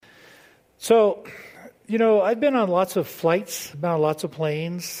So, I've been on lots of flights, been on lots of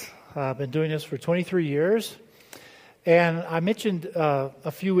planes. I've been doing this for 23 years. And I mentioned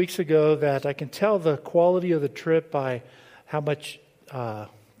a few weeks ago that I can tell the quality of the trip by how much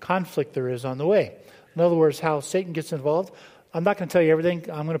conflict there is on the way. In other words, how Satan gets involved. I'm not going to tell you everything.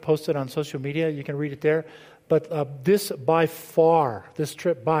 I'm going to post it on social media. You can read it there. But this trip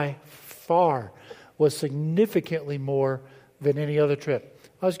by far was significantly more than any other trip.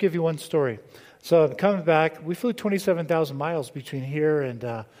 I'll just give you one story. So coming back, we flew 27,000 miles between here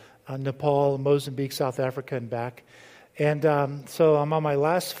and Nepal, Mozambique, South Africa, and back. And so I'm on my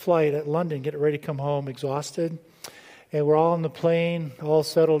last flight at London, getting ready to come home, exhausted. And we're all on the plane, all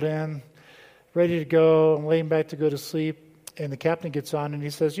settled in, ready to go. I'm laying back to go to sleep. And the captain gets on and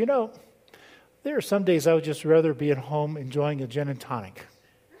he says, there are some days I would just rather be at home enjoying a gin and tonic.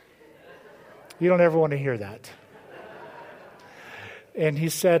 You don't ever want to hear that. And he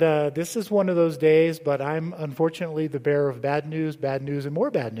said, this is one of those days, but I'm unfortunately the bearer of bad news, and more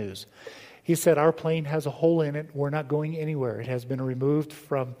bad news. He said, our plane has a hole in it. We're not going anywhere. It has been removed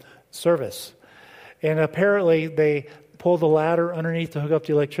from service. And apparently they pulled the ladder underneath to hook up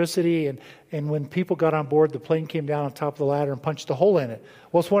the electricity. And when people got on board, the plane came down on top of the ladder and punched a hole in it.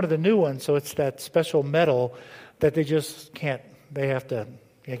 Well, it's one of the new ones, so it's that special metal that they just can't, they have to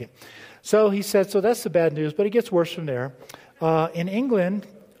make it. So he said, so that's the bad news, but it gets worse from there. In England,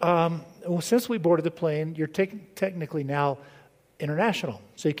 since we boarded the plane, you're technically now international,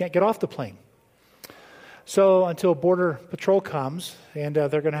 so you can't get off the plane. So until Border Patrol comes, and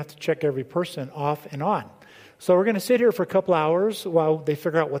they're going to have to check every person off and on. So we're going to sit here for a couple hours while they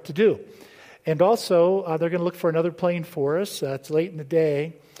figure out what to do. And also, they're going to look for another plane for us. It's late in the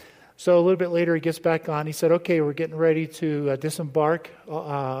day. So a little bit later, he gets back on. He said, okay, we're getting ready to disembark,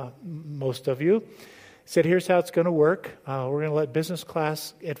 most of you. He said, here's how it's going to work. We're going to let business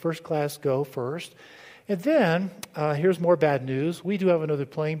class and first class go first. And then, here's more bad news. We do have another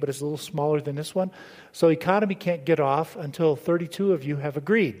plane, but it's a little smaller than this one. So economy can't get off until 32 of you have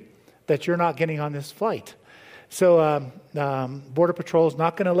agreed that you're not getting on this flight. So Border Patrol is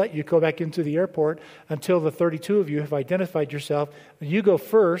not going to let you go back into the airport until the 32 of you have identified yourself. You go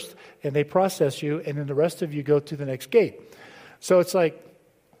first, and they process you, and then the rest of you go to the next gate. So it's like,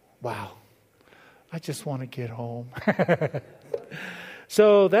 wow. I just want to get home.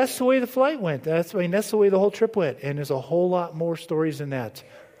 So that's the way the flight went. That's the way the whole trip went. And there's a whole lot more stories than that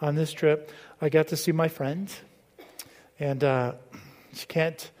on this trip. I got to see my friend. And she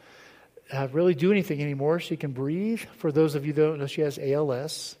can't really do anything anymore. She can breathe. For those of you that don't know, she has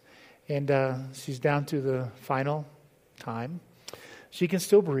ALS. And she's down to the final time. She can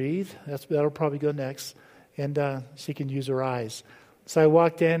still breathe. That'll probably go next. And she can use her eyes. So I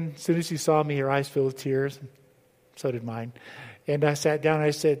walked in. As soon as she saw me, her eyes filled with tears. So did mine. And I sat down and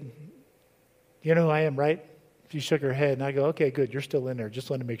I said, you know who I am, right? She shook her head. And I go, okay, good. You're still in there. Just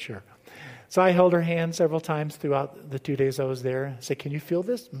wanted to make sure. So I held her hand several times throughout the 2 days I was there. I said, can you feel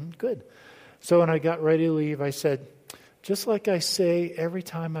this? Good. So when I got ready to leave, I said, just like I say every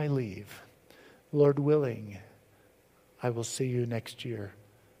time I leave, Lord willing, I will see you next year.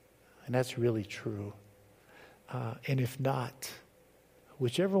 And that's really true. And if not,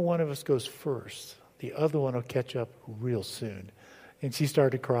 whichever one of us goes first, the other one will catch up real soon. And she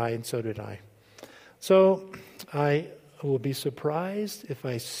started to cry, and so did I. So I will be surprised if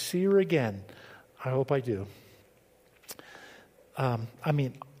I see her again. I hope I do. On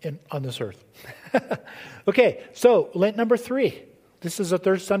this earth. Okay, so Lent number 3. This is the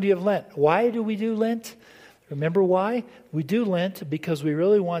third Sunday of Lent. Why do we do Lent? Remember why? We do Lent because we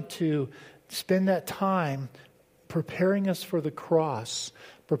really want to spend that time preparing us for the cross,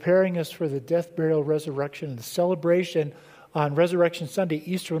 preparing us for the death, burial, resurrection, and the celebration on Resurrection Sunday,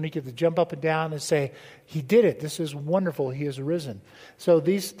 Easter, when we get to jump up and down and say, He did it. This is wonderful. He has risen. So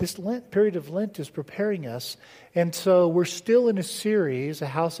this period of Lent is preparing us. And so we're still in a series, A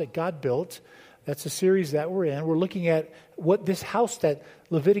House That God Built. That's a series that we're in. We're looking at what this house that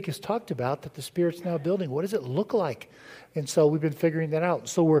Leviticus talked about, that the Spirit's now building, what does it look like? And so we've been figuring that out.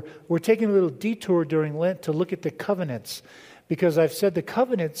 So we're taking a little detour during Lent to look at the covenants. Because I've said the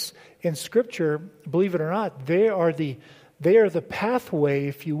covenants in Scripture, believe it or not, they are the pathway,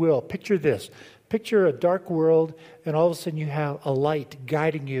 if you will. Picture this. Picture a dark world, and all of a sudden you have a light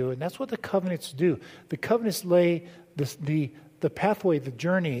guiding you. And that's what the covenants do. The covenants lay the pathway, the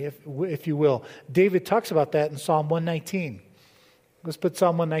journey, if you will. David talks about that in Psalm 119. Let's put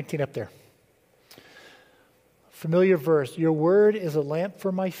Psalm 119 up there. Familiar verse. Your word is a lamp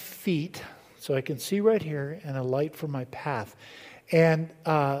for my feet, so I can see right here, and a light for my path. And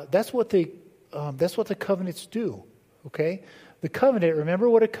that's what the covenants do. Okay, The covenant, remember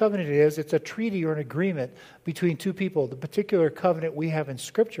what a covenant is. It's a treaty or an agreement between two people. The particular covenant we have in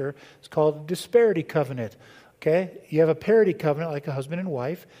Scripture is called a disparity covenant. Okay? You have a parity covenant like a husband and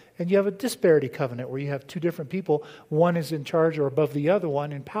wife, and you have a disparity covenant where you have two different people. One is in charge or above the other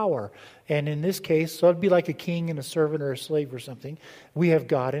one in power. And in this case, so it'd be like a king and a servant or a slave or something. We have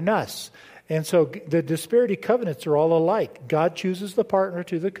God and us. And so the disparity covenants are all alike. God chooses the partner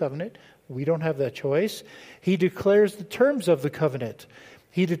to the covenant. We don't have that choice. He declares the terms of the covenant.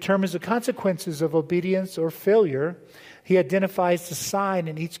 He determines the consequences of obedience or failure. He identifies the sign,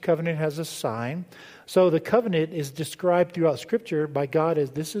 and each covenant has a sign. So the covenant is described throughout Scripture by God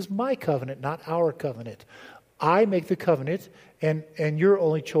as, this is my covenant, not our covenant. I make the covenant, and your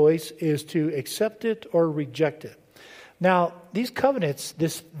only choice is to accept it or reject it. Now, these covenants,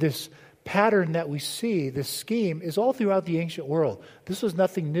 this pattern that we see, this scheme, is all throughout the ancient world. This was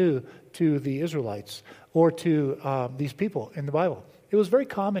nothing new to the Israelites or to these people in the Bible. It was very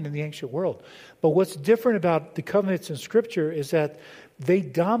common in the ancient world. But what's different about the covenants in Scripture is that they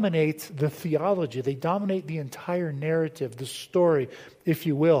dominate the theology. They dominate the entire narrative, the story, if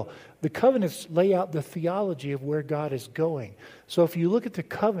you will. The covenants lay out the theology of where God is going. So if you look at the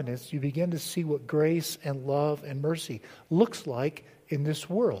covenants, you begin to see what grace and love and mercy looks like in this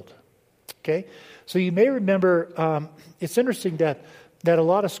world. Okay? So you may remember, it's interesting that a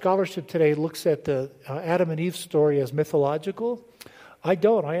lot of scholarship today looks at the Adam and Eve story as mythological. I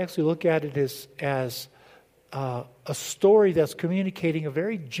don't. I actually look at it as a story that's communicating a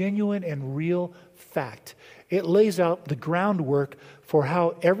very genuine and real fact. It lays out the groundwork for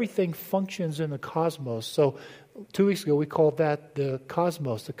how everything functions in the cosmos. So 2 weeks ago we called that the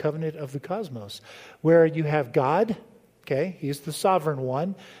cosmos, the covenant of the cosmos, where you have God, okay, He's the sovereign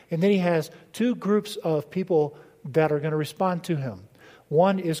one, and then He has two groups of people that are going to respond to Him.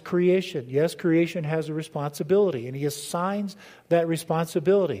 One is creation. Yes, creation has a responsibility, and He assigns that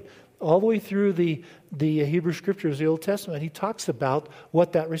responsibility. All the way through the Hebrew Scriptures, the Old Testament, He talks about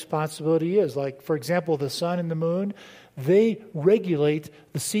what that responsibility is. Like, for example, the sun and the moon, they regulate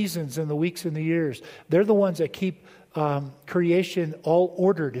the seasons and the weeks and the years. They're the ones that keep creation all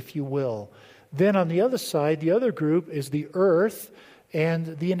ordered, if you will. Then on the other side, the other group is the earth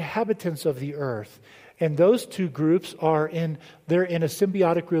and the inhabitants of the earth. And those two groups they're in a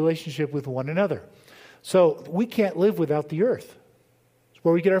symbiotic relationship with one another. So we can't live without the earth. It's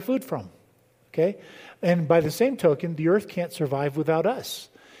where we get our food from. Okay? And by the same token, the earth can't survive without us.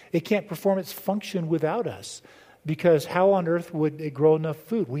 It can't perform its function without us. Because how on earth would it grow enough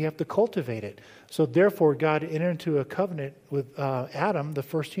food? We have to cultivate it. So therefore, God entered into a covenant with Adam, the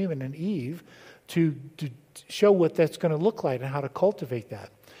first human, and Eve, to show what that's going to look like and how to cultivate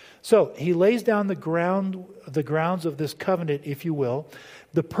that. So He lays down the grounds of this covenant, if you will.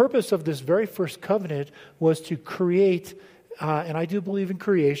 The purpose of this very first covenant was to create, and I do believe in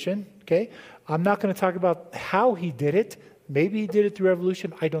creation, okay? I'm not going to talk about how He did it. Maybe He did it through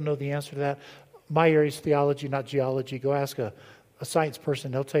evolution. I don't know the answer to that. My area is theology, not geology. Go ask a science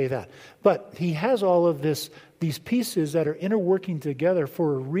person, they'll tell you that. But He has all of these pieces that are interworking together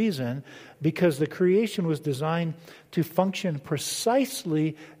for a reason, because the creation was designed to function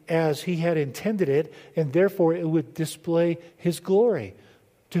precisely as He had intended it, and therefore it would display His glory.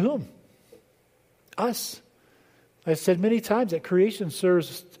 To whom? Us. I've said many times that creation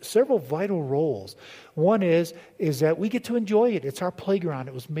serves several vital roles. One is that we get to enjoy it. It's our playground.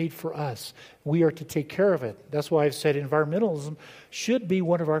 It was made for us. We are to take care of it. That's why I've said environmentalism should be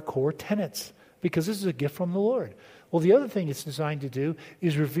one of our core tenets, because this is a gift from the Lord. Well, the other thing it's designed to do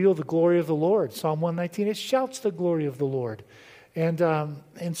is reveal the glory of the Lord. Psalm 119, it shouts the glory of the Lord. And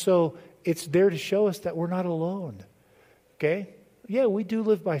so it's there to show us that we're not alone. Okay? Yeah, we do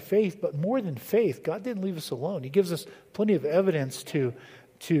live by faith, but more than faith, God didn't leave us alone. He gives us plenty of evidence to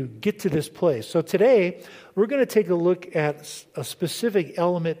get to this place. So today, we're going to take a look at a specific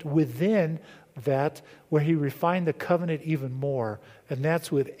element within that where He refined the covenant even more, and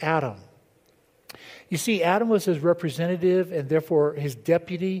that's with Adam. You see, Adam was His representative and therefore His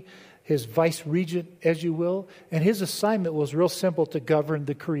deputy, His vice regent, as you will, and his assignment was real simple: to govern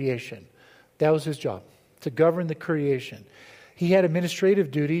the creation. That was his job, to govern the creation. He had administrative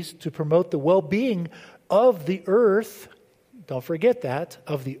duties to promote the well-being of the earth. Don't forget that,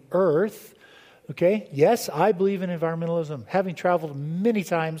 of the earth. Okay? Yes, I believe in environmentalism. Having traveled many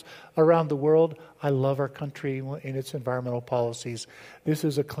times around the world, I love our country and its environmental policies. This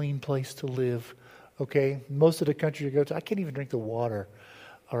is a clean place to live. Okay? Most of the countries you go to, I can't even drink the water.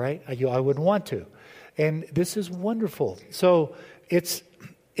 All right? I wouldn't want to. And this is wonderful. So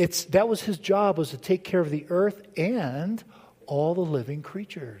that was his job, was to take care of the earth and all the living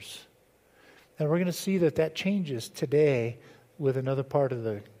creatures. And we're going to see that changes today with another part of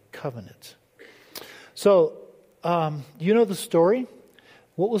the covenant. So, you know the story?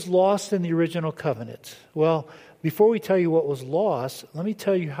 What was lost in the original covenant? Well, before we tell you what was lost, let me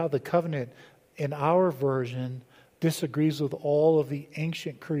tell you how the covenant in our version disagrees with all of the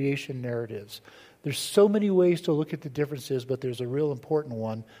ancient creation narratives. There's so many ways to look at the differences, but there's a real important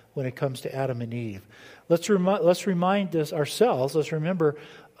one when it comes to Adam and Eve. Let's remind us ourselves, let's remember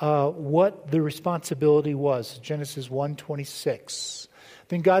what the responsibility was. Genesis 1:26.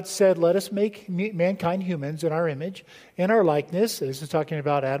 Then God said, let us make mankind humans in our image, in our likeness. This is talking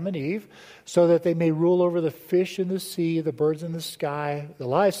about Adam and Eve, so that they may rule over the fish in the sea, the birds in the sky, the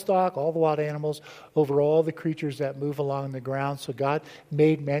livestock, all the wild animals, over all the creatures that move along the ground. So God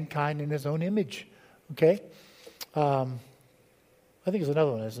made mankind in his own image. Okay? I think there's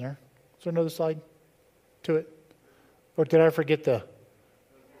another one, isn't there? Is there another slide to it? Or did I forget the...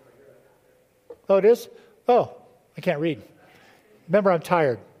 Oh, it is? Oh, I can't read. Remember, I'm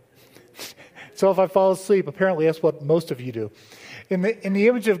tired. So if I fall asleep, apparently that's what most of you do. In the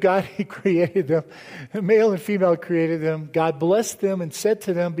image of God, he created them. Male and female created them. God blessed them and said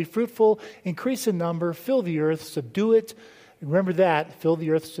to them, be fruitful, increase in number, fill the earth, subdue it. Remember that, fill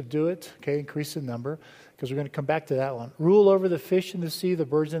the earth, subdue it. Okay, increase in number, because we're going to come back to that one. Rule over the fish in the sea, the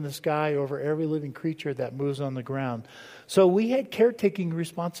birds in the sky, over every living creature that moves on the ground. So we had caretaking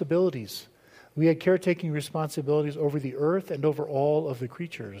responsibilities. We had caretaking responsibilities over the earth and over all of the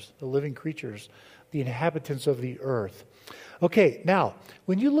creatures, the living creatures, the inhabitants of the earth. Okay, now,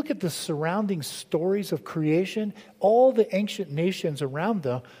 when you look at the surrounding stories of creation, all the ancient nations around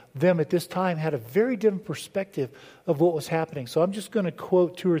them at this time had a very different perspective of what was happening. So I'm just going to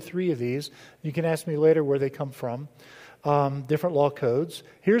quote 2 or 3 of these. You can ask me later where they come from. Different law codes.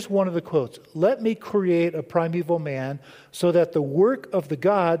 Here's one of the quotes. Let me create a primeval man so that the work of the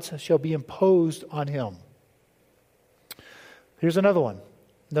gods shall be imposed on him. Here's another one.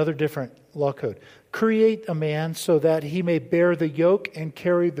 Another different law code. Create a man so that he may bear the yoke and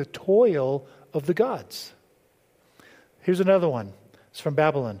carry the toil of the gods. Here's another one. It's from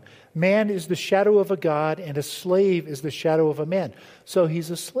Babylon. Man is the shadow of a god and a slave is the shadow of a man. So he's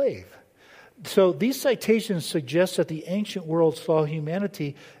a slave. So these citations suggest that the ancient world saw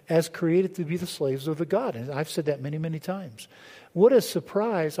humanity as created to be the slaves of the God. And I've said that many, many times. What a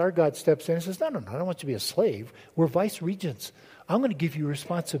surprise. Our God steps in and says, no, I don't want you to be a slave. We're vice regents. I'm going to give you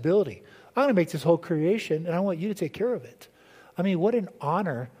responsibility. I'm going to make this whole creation, and I want you to take care of it. I mean, what an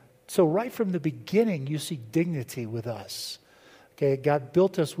honor. So right from the beginning, you see dignity with us. Okay, God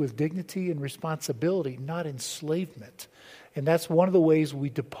built us with dignity and responsibility, not enslavement. And that's one of the ways we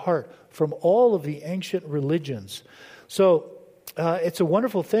depart from all of the ancient religions. So it's a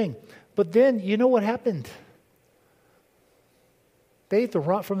wonderful thing. But then, you know what happened? They ate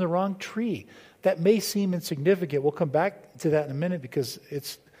from the wrong tree. That may seem insignificant. We'll come back to that in a minute because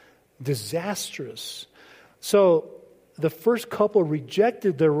it's disastrous. So the first couple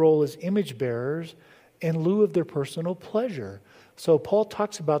rejected their role as image bearers in lieu of their personal pleasure. So Paul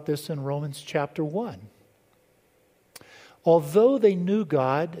talks about this in Romans chapter 1. Although they knew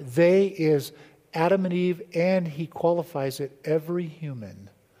God, they is Adam and Eve, and he qualifies it, every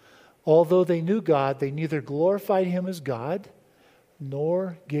human. Although they knew God, they neither glorified him as God,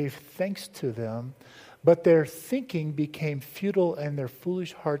 nor gave thanks to them, but their thinking became futile and their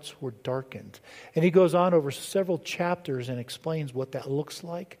foolish hearts were darkened. And he goes on over several chapters and explains what that looks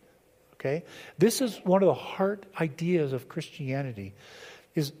like. Okay? This is one of the heart ideas of Christianity,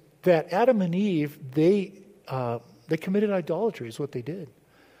 is that Adam and Eve, they committed idolatry is what they did.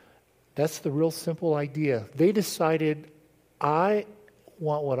 That's the real simple idea. They decided, I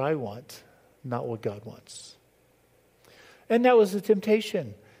want what I want, not what God wants. And that was the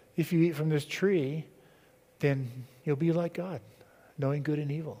temptation. If you eat from this tree, then you'll be like God, knowing good and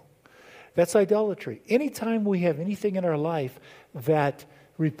evil. That's idolatry. Anytime we have anything in our life that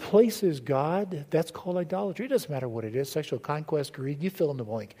replaces God, that's called idolatry. It doesn't matter what it is, sexual conquest, greed, you fill in the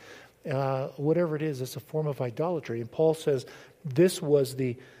blank. Whatever it is, it's a form of idolatry. And Paul says this was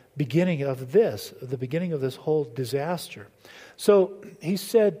the beginning of the beginning of this whole disaster. So he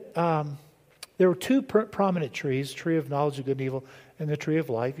said there were 2 prominent trees, tree of knowledge of good and evil and the tree of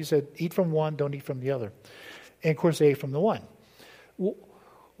life. He said, eat from one, don't eat from the other. And of course, they ate from the one.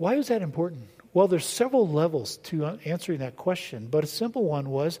 Why is that important? Well, there's several levels to answering that question, but a simple one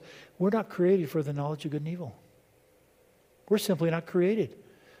was, we're not created for the knowledge of good and evil. We're simply not created.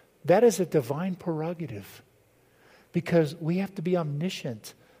 That is a divine prerogative, because we have to be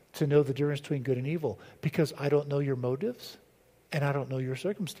omniscient to know the difference between good and evil, because I don't know your motives and I don't know your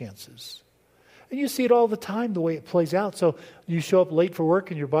circumstances. And you see it all the time, the way it plays out. So you show up late for work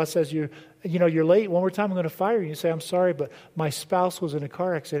and your boss says you're late. One more time, I'm going to fire you. You say, I'm sorry, but my spouse was in a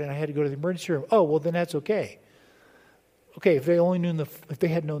car accident and I had to go to the emergency room. Oh, well, then that's okay. Okay, if they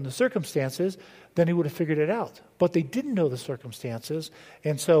had known the circumstances, then he would have figured it out. But they didn't know the circumstances.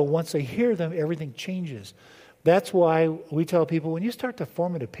 And so once they hear them, everything changes. That's why we tell people, when you start to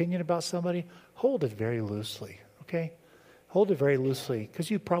form an opinion about somebody, hold it very loosely, okay? Hold it very loosely,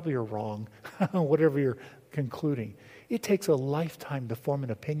 because you probably are wrong, whatever you're concluding. It takes a lifetime to form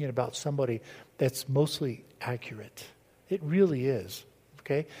an opinion about somebody that's mostly accurate. It really is,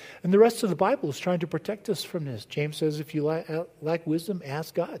 okay? And the rest of the Bible is trying to protect us from this. James says, if you lack wisdom,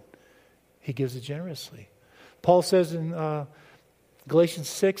 ask God. He gives it generously. Paul says in Galatians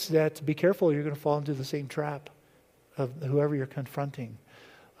 6 that be careful, you're going to fall into the same trap of whoever you're confronting.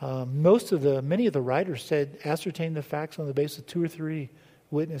 Many of the writers said, ascertain the facts on the basis of 2 or 3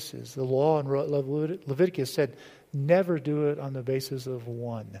 witnesses. The law in Leviticus said, never do it on the basis of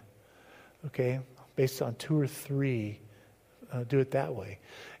 1. Okay? Based on 2 or 3, do it that way.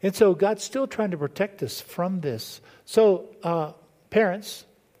 And so God's still trying to protect us from this. So, parents,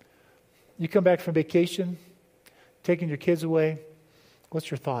 you come back from vacation, taking your kids away,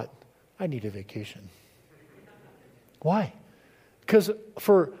 what's your thought? I need a vacation. Why? Because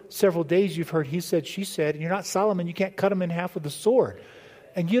for several days you've heard he said, she said, and you're not Solomon, you can't cut them in half with a sword.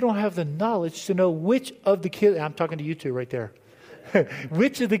 And you don't have the knowledge to know which of the kids, I'm talking to you two right there,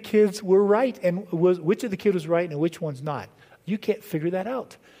 which of the kids were right and which of the kid was right and which one's not. You can't figure that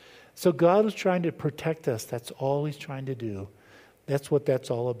out. So God is trying to protect us. That's all he's trying to do. That's what that's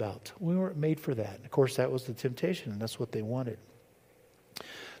all about. We weren't made for that. Of course, that was the temptation, and that's what they wanted.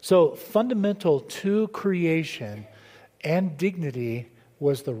 So fundamental to creation and dignity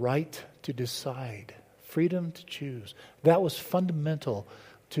was the right to decide, freedom to choose. That was fundamental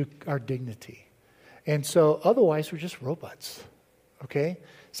to our dignity. And so otherwise we're just robots, okay?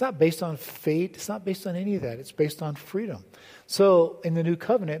 It's not based on fate. It's not based on any of that. It's based on freedom. So in the new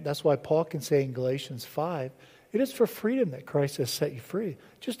covenant, that's why Paul can say in Galatians 5, it is for freedom that Christ has set you free.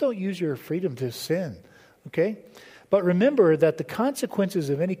 Just don't use your freedom to sin, okay? But remember that the consequences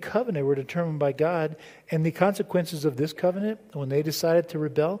of any covenant were determined by God, and the consequences of this covenant, when they decided to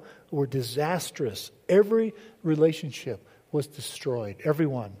rebel, were disastrous. Every relationship was destroyed, every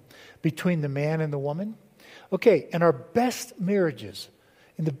one, between the man and the woman. Okay, in our best marriages,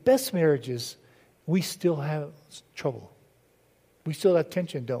 we still have trouble. We still have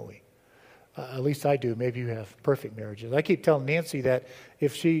tension, don't we? At least I do. Maybe you have perfect marriages. I keep telling Nancy that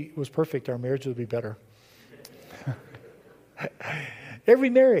if she was perfect, our marriage would be better.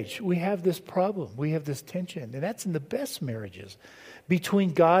 Every marriage, we have this problem. We have this tension. And that's in the best marriages.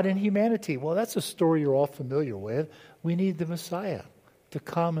 Between God and humanity. Well, that's a story you're all familiar with. We need the Messiah to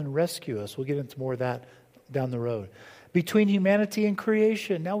come and rescue us. We'll get into more of that down the road. Between humanity and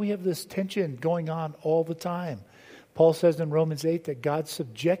creation, now we have this tension going on all the time. Paul says in Romans 8 that God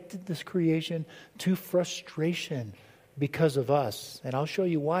subjected this creation to frustration because of us. And I'll show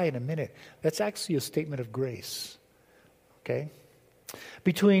you why in a minute. That's actually a statement of grace. Okay?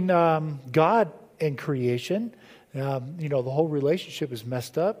 Between God and creation, the whole relationship is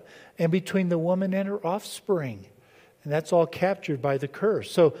messed up. And between the woman and her offspring. And that's all captured by the curse.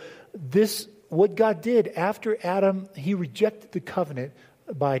 So what God did after Adam, he rejected the covenant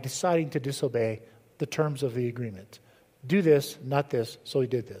by deciding to disobey the terms of the agreement. Do this, not this, so he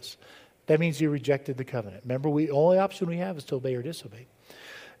did this. That means he rejected the covenant. Remember, the only option we have is to obey or disobey.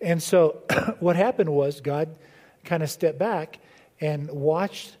 And so what happened was God kind of stepped back and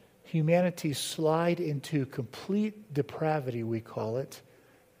watched humanity slide into complete depravity, we call it,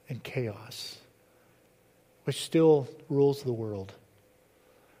 and chaos, which still rules the world.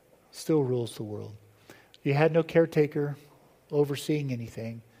 Still rules the world. You had no caretaker overseeing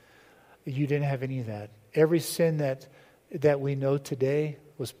anything. You didn't have any of that. Every sin that we know today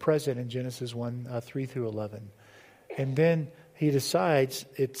was present in Genesis 1, 3 through 11. And then he decides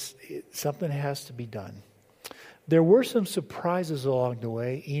something has to be done. There were some surprises along the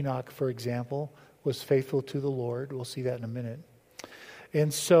way. Enoch, for example, was faithful to the Lord. We'll see that in a minute.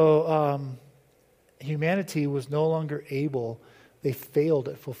 And so humanity was no longer able, they failed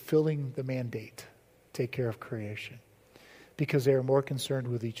at fulfilling the mandate, take care of creation, because they are more concerned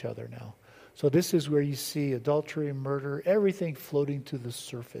with each other now. So this is where you see adultery, murder, everything floating to the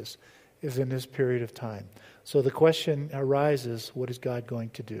surface is in this period of time. So the question arises, what is God going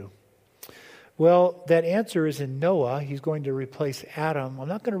to do? Well, that answer is in Noah. He's going to replace Adam. I'm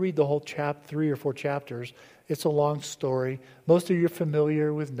not going to read the whole 3 or 4 chapters. It's a long story. Most of you are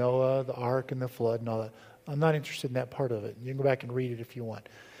familiar with Noah, the ark, and the flood and all that. I'm not interested in that part of it. You can go back and read it if you want.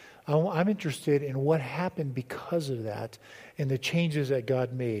 I'm interested in what happened because of that and the changes that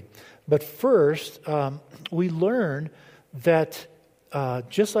God made. But first, we learn that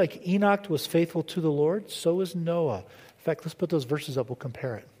just like Enoch was faithful to the Lord, so is Noah. In fact, let's put those verses up. We'll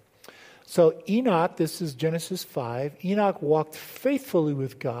compare it. So Enoch, this is Genesis 5. Enoch walked faithfully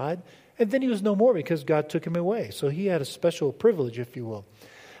with God, and then he was no more because God took him away. So he had a special privilege, if you will.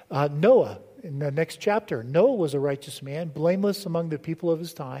 Noah, in the next chapter, Noah was a righteous man, blameless among the people of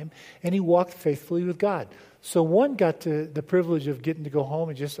his time, and he walked faithfully with God. So one got the privilege of getting to go home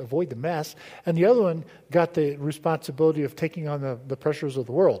and just avoid the mess, and the other one got the responsibility of taking on the pressures of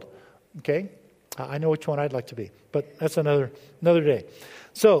the world. Okay? I know which one I'd like to be, but that's another day.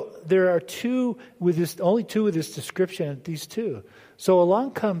 So there are only two with this description, these two. So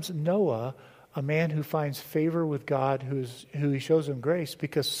along comes Noah, a man who finds favor with God, who he shows him grace,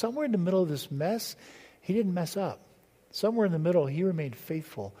 because somewhere in the middle of this mess, he didn't mess up. Somewhere in the middle, he remained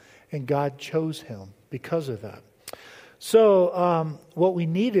faithful, and God chose him because of that. So what we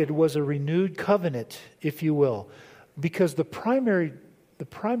needed was a renewed covenant, if you will, because the primary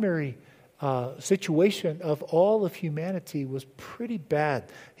situation of all of humanity was pretty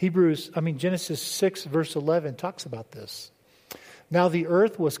bad. Genesis 6, verse 11 talks about this. Now the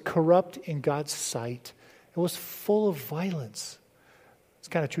earth was corrupt in God's sight. It was full of violence. It's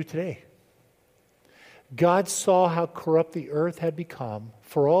kind of true today. God saw how corrupt the earth had become,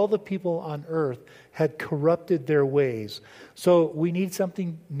 for all the people on earth had corrupted their ways. So we need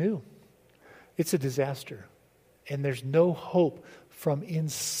something new. It's a disaster. And there's no hope from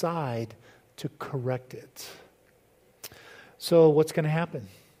inside to correct it. So what's going to happen?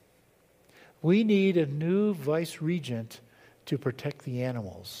 We need a new vice-regent to protect the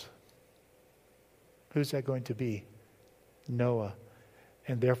animals. Who's that going to be? Noah,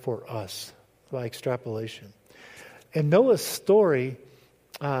 and therefore us, by extrapolation. And Noah's story,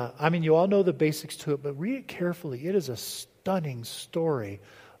 you all know the basics to it, but read it carefully. It is a stunning story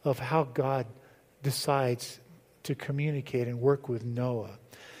of how God decides to communicate and work with Noah.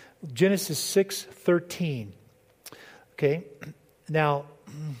 Genesis 6:13. Okay, now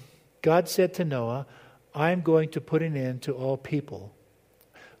God said to Noah, I'm going to put an end to all people.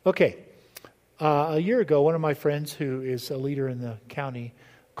 Okay, a year ago, one of my friends who is a leader in the county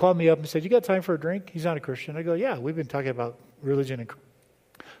called me up and said, you got time for a drink? He's not a Christian. I go, yeah, we've been talking about religion and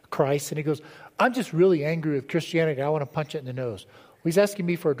Christ. And he goes, I'm just really angry with Christianity. I want to punch it in the nose. Well, he's asking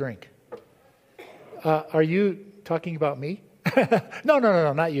me for a drink. Are you talking about me? No,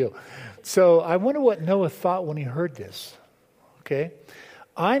 not you. So I wonder what Noah thought when he heard this. Okay.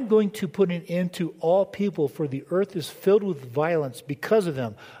 I'm going to put an end to all people, for the earth is filled with violence because of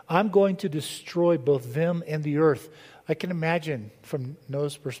them. I'm going to destroy both them and the earth. I can imagine from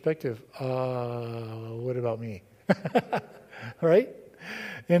Noah's perspective, what about me? Right?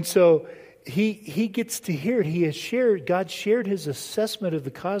 And so he gets to hear it. God shared his assessment of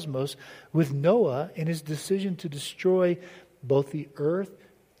the cosmos with Noah in his decision to destroy both the earth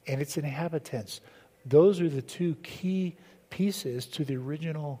and its inhabitants. Those are the two key pieces to the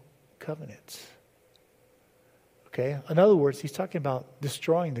original covenant. Okay? In other words, he's talking about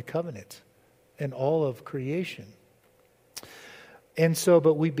destroying the covenant and all of creation. And so,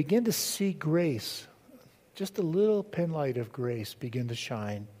 but we begin to see grace, just a little pinlight of grace begin to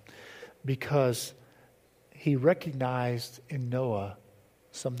shine, because he recognized in Noah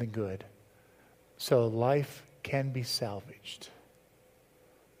something good. So life can be salvaged.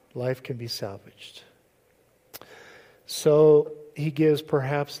 Life can be salvaged. So he gives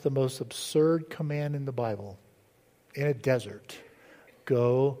perhaps the most absurd command in the Bible. In a desert,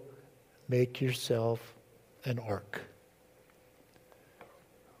 go make yourself an ark.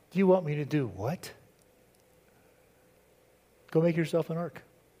 Do you want me to do what? Go make yourself an ark.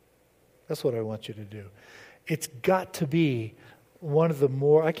 That's what I want you to do. It's got to be one of the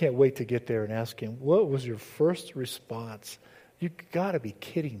more, I can't wait to get there and ask him, what was your first response? You got to be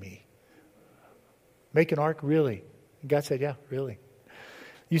kidding me. Make an ark, really? And God said, yeah, really.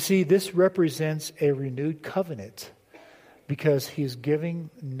 You see, this represents a renewed covenant because he's giving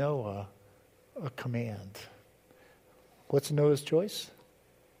Noah a command. What's Noah's choice?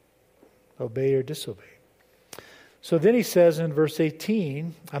 Obey or disobey. So then he says in verse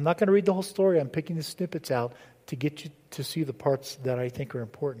 18, I'm not going to read the whole story. I'm picking the snippets out to get you to see the parts that I think are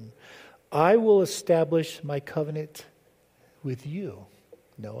important. I will establish my covenant with you,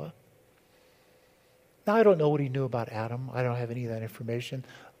 Noah. Now, I don't know what he knew about Adam. I don't have any of that information.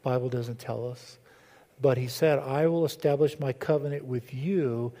 The Bible doesn't tell us. But he said, I will establish my covenant with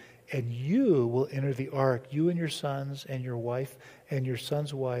you, and you will enter the ark, you and your sons and your wife and your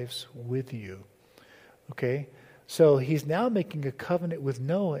sons' wives with you. Okay? So he's now making a covenant with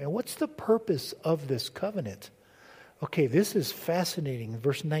Noah. And what's the purpose of this covenant? Okay, this is fascinating.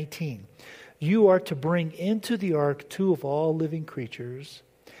 Verse 19. You are to bring into the ark 2 of all living creatures,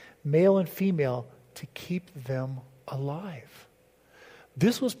 male and female, to keep them alive.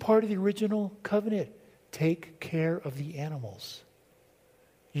 This was part of the original covenant. Take care of the animals.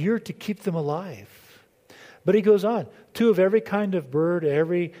 You're to keep them alive. But he goes on, 2 of every kind of bird,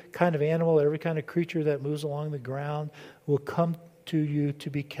 every kind of animal, every kind of creature that moves along the ground will come to you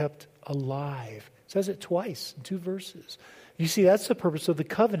to be kept alive. It says it twice in 2 verses. You see, that's the purpose of the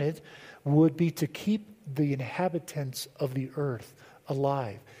covenant, would be to keep the inhabitants of the earth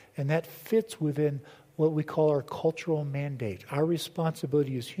alive. And that fits within what we call our cultural mandate. Our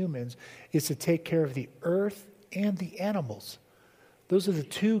responsibility as humans is to take care of the earth and the animals. Those are the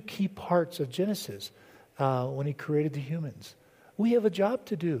 2 key parts of Genesis. When he created the humans, we have a job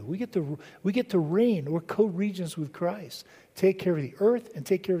to do. We get to reign. We're co-regents with Christ. Take care of the earth and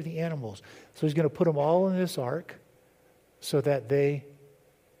take care of the animals. So he's going to put them all in this ark so that they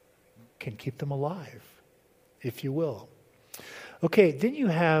can keep them alive, if you will. Okay, then you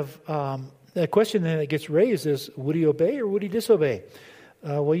have the question then that gets raised is, would he obey or would he disobey?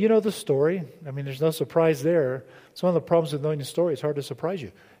 Well, you know the story. I mean, there's no surprise there. It's one of the problems with knowing the story. It's hard to surprise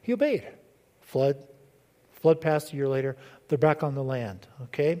you. He obeyed. Flood passed a year later. They're back on the land,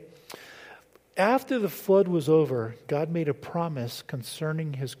 okay? After the flood was over, God made a promise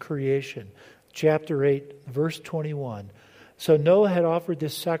concerning his creation. Chapter 8, verse 21. So Noah had offered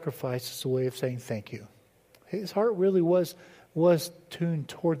this sacrifice as a way of saying thank you. His heart really was tuned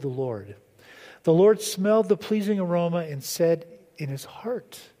toward the Lord. The Lord smelled the pleasing aroma and said in his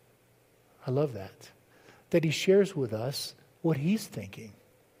heart, I love that he shares with us what he's thinking.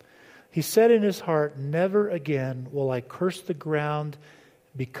 He said in his heart, never again will I curse the ground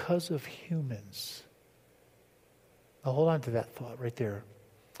because of humans. Now hold on to that thought right there.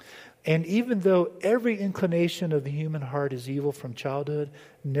 And even though every inclination of the human heart is evil from childhood,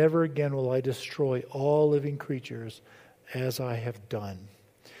 never again will I destroy all living creatures as I have done.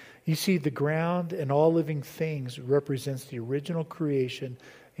 You see, the ground and all living things represents the original creation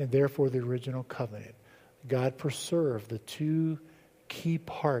and therefore the original covenant. God preserved the 2 key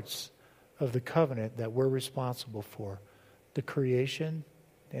parts of the covenant that we're responsible for. The creation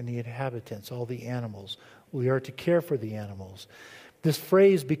and the inhabitants, all the animals. We are to care for the animals. This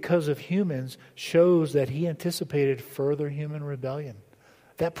phrase, because of humans, shows that he anticipated further human rebellion.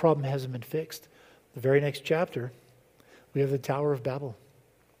 That problem hasn't been fixed. The very next chapter, we have the Tower of Babel.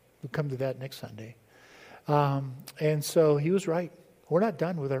 We'll come to that next Sunday. And so he was right. We're not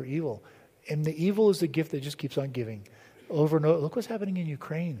done with our evil. And the evil is the gift that just keeps on giving. Over and over. Look what's happening in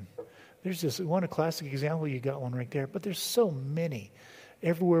Ukraine. There's this one, a classic example, you got one right there. But there's so many.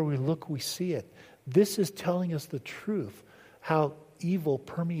 Everywhere we look, we see it. This is telling us the truth, how evil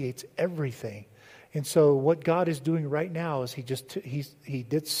permeates everything. And so what God is doing right now is he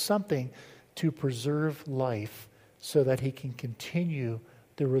did something to preserve life so that he can continue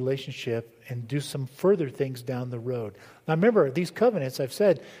the relationship and do some further things down the road. Now remember, these covenants, I've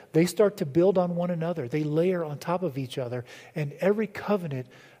said, they start to build on one another. They layer on top of each other. And every covenant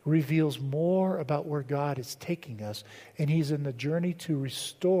reveals more about where God is taking us. And he's in the journey to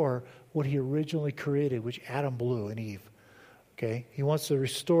restore what he originally created, which Adam blew and Eve. Okay? He wants to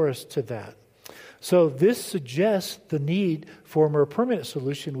restore us to that. So this suggests the need for a more permanent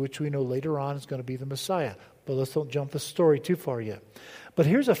solution, which we know later on is going to be the Messiah. But let's don't jump the story too far yet. But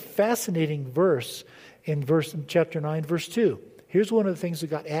here's a fascinating verse in chapter 9, verse 2. Here's one of the things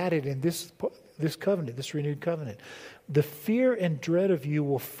that got added in this covenant, this renewed covenant. The fear and dread of you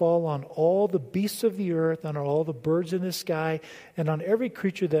will fall on all the beasts of the earth, and on all the birds in the sky, and on every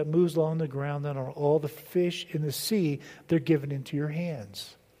creature that moves along the ground, and on all the fish in the sea. They're given into your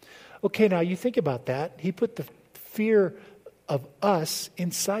hands. Okay, now you think about that. He put the fear of us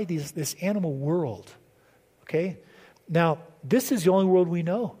inside this animal world. Okay? Now, this is the only world we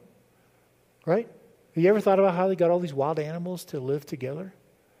know. Right? Have you ever thought about how they got all these wild animals to live together?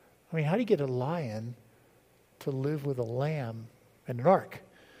 I mean, how do you get a lion to live with a lamb and an ark?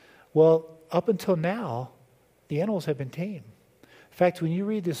 Well, up until now, the animals have been tame. In fact, when you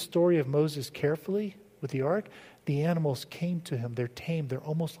read this story of Moses carefully with the ark, the animals came to him. They're tame. They're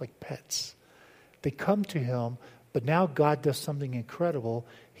almost like pets. They come to him, but now God does something incredible.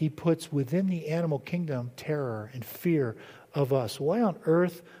 He puts within the animal kingdom terror and fear of us. Why on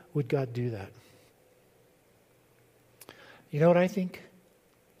earth would God do that? You know what I think?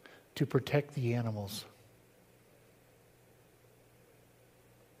 To protect the animals.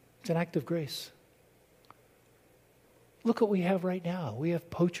 It's an act of grace. Look what we have right now. We have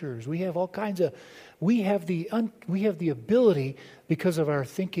poachers. We have all kinds of, we have the ability, because of our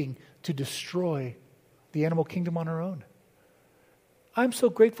thinking, to destroy the animal kingdom on our own. I'm so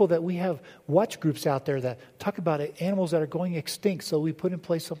grateful that we have watch groups out there that talk about animals that are going extinct, so we put in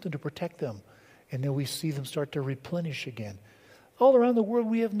place something to protect them. And then we see them start to replenish again. All around the world,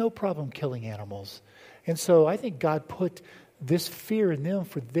 we have no problem killing animals. And so I think God put this fear in them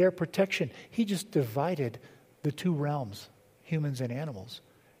for their protection. He just divided the two realms, humans and animals.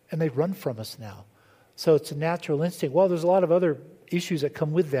 And they run from us now. So it's a natural instinct. Well, there's a lot of other issues that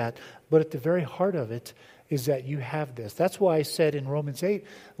come with that, but at the very heart of it is that you have this. That's why I said in Romans 8,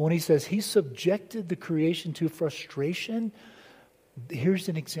 when he says he subjected the creation to frustration, here's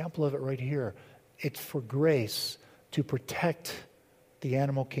an example of it right here. It's for grace to protect the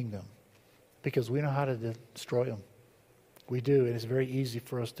animal kingdom, because we know how to destroy them. We do. It is very easy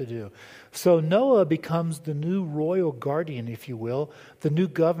for us to do. So Noah becomes the new royal guardian, if you will, the new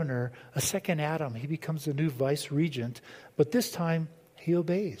governor, a second Adam. He becomes the new vice regent, but this time he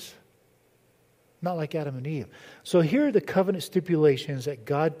obeys. Not like Adam and Eve. So here are the covenant stipulations that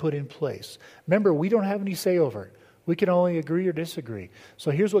God put in place. Remember, we don't have any say over it. We can only agree or disagree.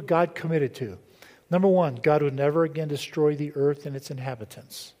 So here's what God committed to. Number one, God would never again destroy the earth and its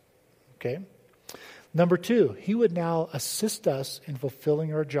inhabitants. Okay? Number two, he would now assist us in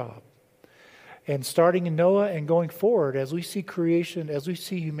fulfilling our job. And starting in Noah and going forward, as we see creation, as we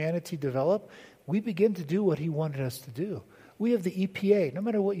see humanity develop, we begin to do what he wanted us to do. We have the EPA. No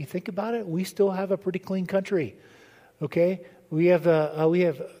matter what you think about it, we still have a pretty clean country. Okay? We have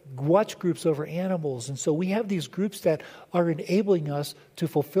watch groups over animals. And so we have these groups that are enabling us to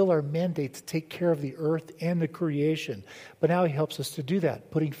fulfill our mandate to take care of the earth and the creation. But now he helps us to do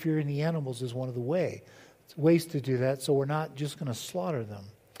that. Putting fear in the animals is one of the ways to do that, so we're not just going to slaughter them.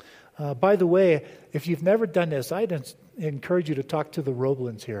 By the way, if you've never done this, I'd encourage you to talk to the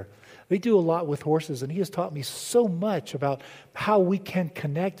Roblins here. They do a lot with horses, and he has taught me so much about how we can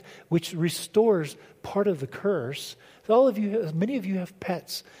connect, which restores part of the curse. Many of you have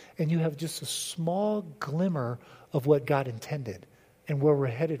pets, and you have just a small glimmer of what God intended and where we're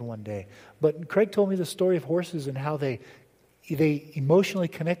headed one day. But Craig told me the story of horses and how they emotionally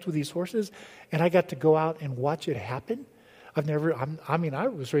connect with these horses, and I got to go out and watch it happen. I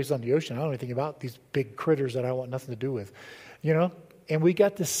was raised on the ocean. I don't know anything about these big critters that I want nothing to do with, and we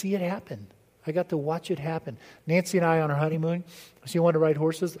got to see it happen. I got to watch it happen. Nancy and I, on our honeymoon, she wanted to ride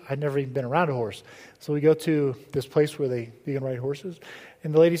horses. I'd never even been around a horse. So we go to this place where you can ride horses.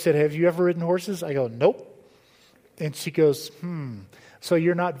 And the lady said, "Have you ever ridden horses?" I go, "Nope." And she goes, "So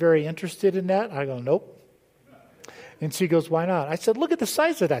you're not very interested in that?" I go, "Nope." And she goes, "Why not?" I said, "Look at the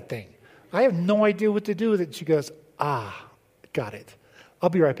size of that thing. I have no idea what to do with it." She goes, "Got it. I'll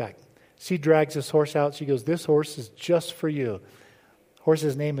be right back." She drags this horse out. She goes, "This horse is just for you."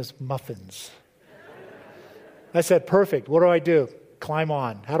 Horse's name is Muffins. I said, "Perfect. What do I do?" "Climb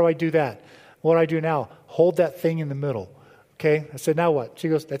on." "How do I do that?" "What do I do now?" "Hold that thing in the middle." Okay. I said, "Now what?" She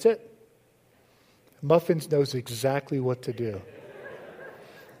goes, "That's it." Muffins knows exactly what to do.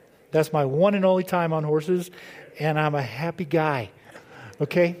 That's my one and only time on horses, and I'm a happy guy.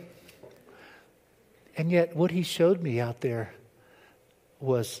 Okay? And yet what he showed me out there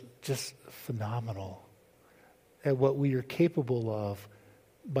was just phenomenal at what we are capable of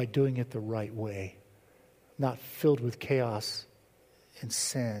by doing it the right way, not filled with chaos and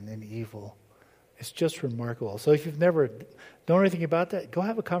sin and evil. It's just remarkable. So if you've never known anything about that, go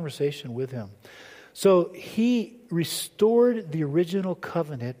have a conversation with him. So he restored the original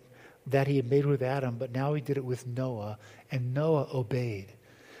covenant that he had made with Adam, but now he did it with Noah, and Noah obeyed.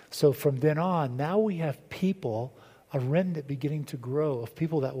 So from then on, now we have people, a remnant beginning to grow of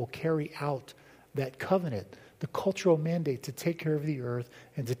people that will carry out that covenant, the cultural mandate to take care of the earth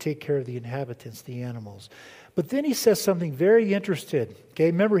and to take care of the inhabitants, the animals. But then he says something very interesting. Okay,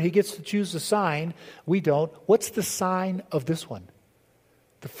 remember, he gets to choose the sign. We don't. What's the sign of this one?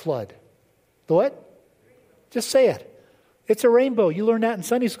 The flood. The what? Just say it. It's a rainbow. You learned that in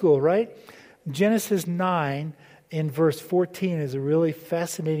Sunday school, right? Genesis 9 in verse 14 is a really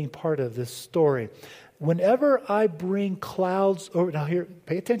fascinating part of this story. Whenever I bring clouds over, now here,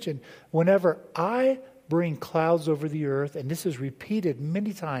 pay attention. Whenever I bring clouds over the earth, and this is repeated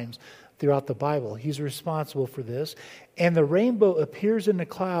many times throughout the Bible, he's responsible for this, and the rainbow appears in the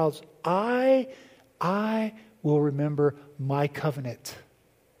clouds, I will remember my covenant.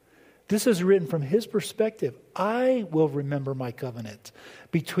 This is written from his perspective. I will remember my covenant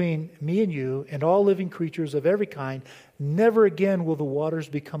between me and you and all living creatures of every kind. Never again will the waters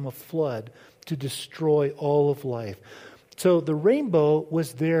become a flood to destroy all of life. So the rainbow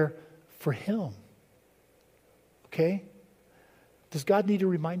was there for him. Okay? Does God need a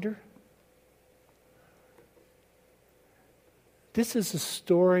reminder? This is a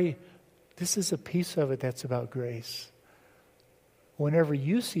story, this is a piece of it that's about grace. Whenever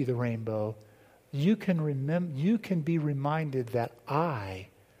you see the rainbow, you can be reminded that I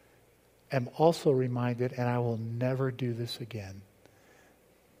am also reminded, and I will never do this again.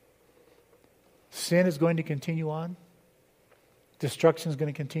 Sin is going to continue on. Destruction is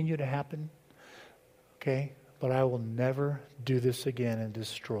going to continue to happen. Okay? But I will never do this again and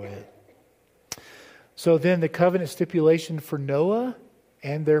destroy it. So then the covenant stipulation for Noah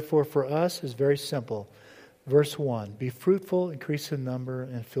and therefore for us is very simple. Verse 1, be fruitful, increase in number,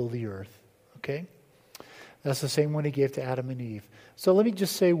 and fill the earth. Okay? That's the same one he gave to Adam and Eve. So let me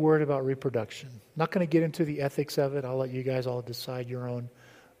just say a word about reproduction. I'm not going to get into the ethics of it. I'll let you guys all decide your own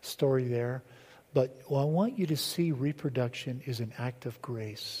story there. But I want you to see reproduction is an act of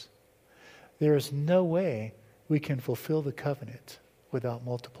grace. There is no way we can fulfill the covenant without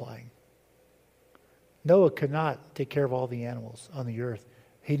multiplying. Noah could not take care of all the animals on the earth.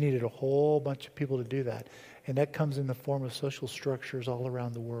 He needed a whole bunch of people to do that. And that comes in the form of social structures all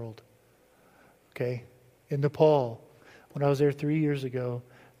around the world. Okay? In Nepal, when I was there 3 years ago,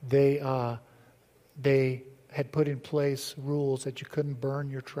 they had put in place rules that you couldn't burn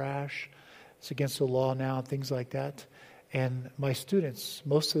your trash. It's against the law now, things like that. And my students,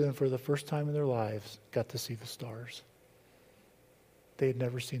 most of them for the first time in their lives, got to see the stars. They had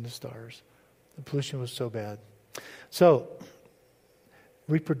never seen the stars. The pollution was so bad. So,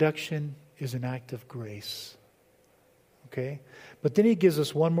 reproduction is an act of grace. Okay? But then he gives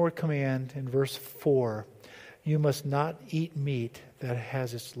us one more command in verse 4. You must not eat meat that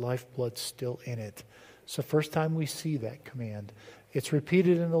has its lifeblood still in it. It's the first time we see that command. It's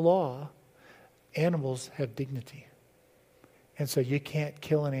repeated in the law. Animals have dignity. And so you can't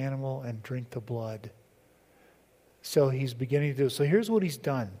kill an animal and drink the blood. So he's beginning to do it. So here's what he's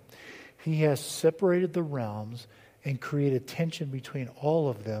done. He has separated the realms and created tension between all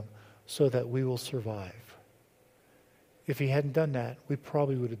of them so that we will survive. If he hadn't done that, we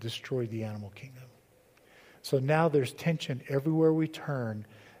probably would have destroyed the animal kingdom. So now there's tension everywhere we turn,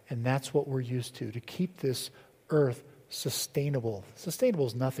 and that's what we're used to keep this earth sustainable. Sustainable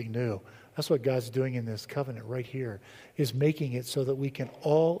is nothing new. That's what God's doing in this covenant right here, is making it so that we can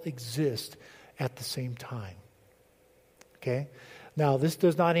all exist at the same time. Okay? Now, this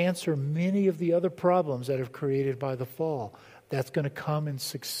does not answer many of the other problems that are created by the fall. That's going to come in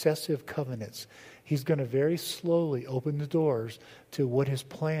successive covenants. He's going to very slowly open the doors to what his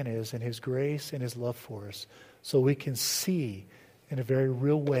plan is and his grace and his love for us, so we can see in a very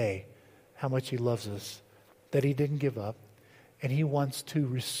real way how much he loves us, that he didn't give up, and he wants to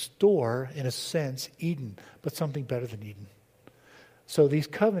restore, in a sense, Eden, but something better than Eden. So these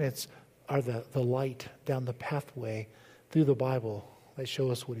covenants are the light down the pathway through the Bible that show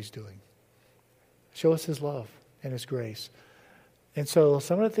us what he's doing. Show us his love and his grace. And so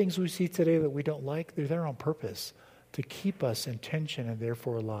some of the things we see today that we don't like, they're there on purpose to keep us in tension and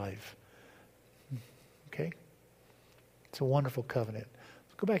therefore alive. Okay? It's a wonderful covenant.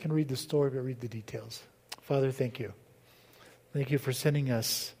 Let's go back and read the story, but read the details. Father, thank you. Thank you for sending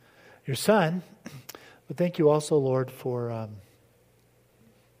us your Son, but thank you also, Lord, for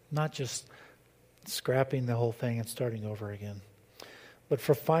not just scrapping the whole thing and starting over again, but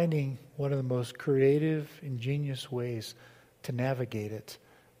for finding one of the most creative, ingenious ways to navigate it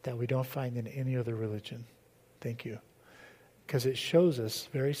that we don't find in any other religion. Thank you. Because it shows us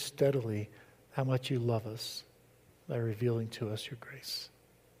very steadily how much you love us by revealing to us your grace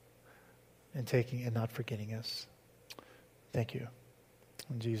and taking and not forgetting us. Thank you.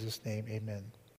 In Jesus' name, amen.